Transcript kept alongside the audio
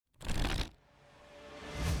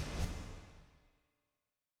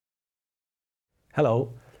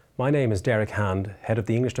Hello, my name is Derek Hand, Head of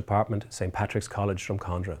the English Department, St Patrick's College,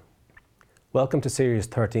 Drumcondra. Welcome to Series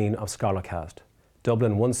 13 of Scholarcast,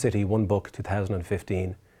 Dublin One City, One Book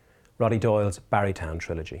 2015, Roddy Doyle's Barrytown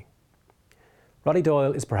trilogy. Roddy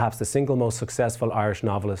Doyle is perhaps the single most successful Irish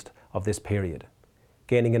novelist of this period,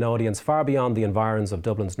 gaining an audience far beyond the environs of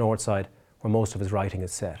Dublin's north side, where most of his writing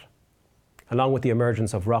is set. Along with the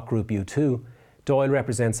emergence of rock group U2, Doyle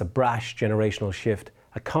represents a brash generational shift,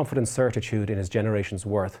 a confident certitude in his generation's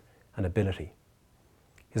worth and ability.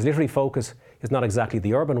 His literary focus is not exactly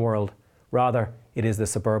the urban world, rather it is the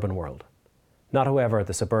suburban world. Not, however,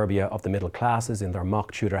 the suburbia of the middle classes in their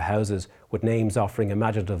mock Tudor houses with names offering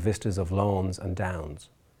imaginative vistas of lawns and downs.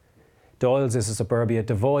 Doyle's is a suburbia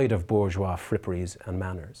devoid of bourgeois fripperies and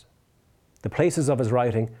manners. The places of his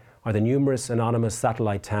writing are the numerous anonymous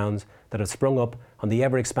satellite towns that have sprung up on the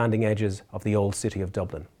ever-expanding edges of the old city of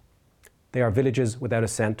Dublin. They are villages without a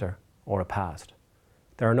centre or a past.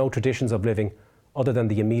 There are no traditions of living other than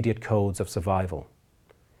the immediate codes of survival.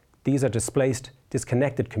 These are displaced,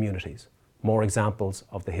 disconnected communities, more examples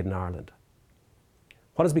of the hidden Ireland.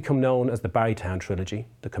 What has become known as the Barrytown trilogy,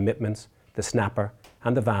 The Commitments, The Snapper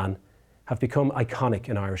and The Van, have become iconic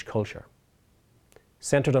in Irish culture.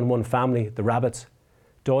 Centred on one family, the Rabbits,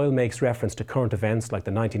 Doyle makes reference to current events like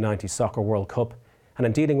the 1990 Soccer World Cup, and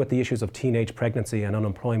in dealing with the issues of teenage pregnancy and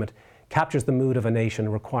unemployment, captures the mood of a nation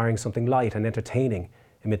requiring something light and entertaining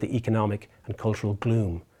amid the economic and cultural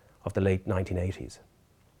gloom of the late 1980s.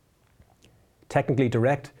 Technically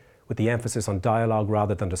direct, with the emphasis on dialogue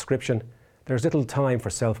rather than description, there is little time for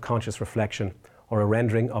self-conscious reflection or a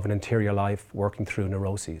rendering of an interior life working through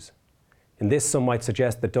neuroses. In this, some might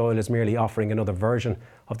suggest that Doyle is merely offering another version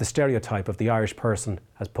of the stereotype of the Irish person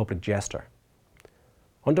as public jester.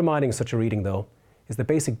 Undermining such a reading, though, is the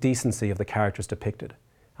basic decency of the characters depicted,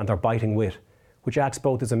 and their biting wit, which acts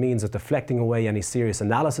both as a means of deflecting away any serious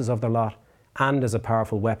analysis of their lot and as a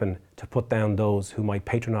powerful weapon to put down those who might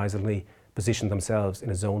patronisingly position themselves in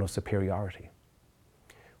a zone of superiority.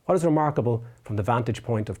 What is remarkable from the vantage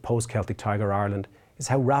point of post-Celtic Tiger Ireland is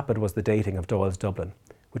how rapid was the dating of Doyle's Dublin,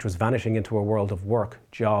 which was vanishing into a world of work,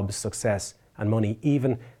 jobs, success and money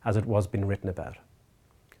even as it was being written about.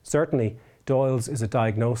 Certainly, Doyle's is a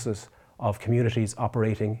diagnosis of communities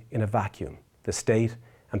operating in a vacuum. The state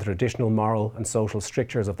and the traditional moral and social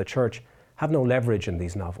strictures of the church have no leverage in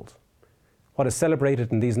these novels. What is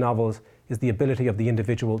celebrated in these novels is the ability of the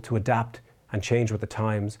individual to adapt and change with the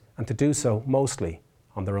times, and to do so mostly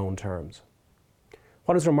on their own terms.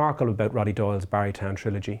 What is remarkable about Roddy Doyle's Barrytown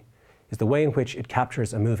trilogy is the way in which it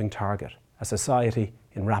captures a moving target, a society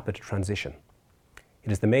in rapid transition.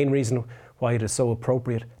 It is the main reason why it is so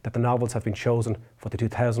appropriate that the novels have been chosen for the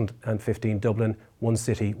 2015 Dublin One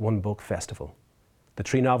City, One Book Festival. The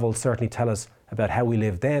three novels certainly tell us about how we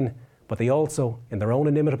lived then, but they also, in their own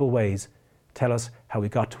inimitable ways, tell us how we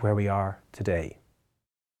got to where we are today.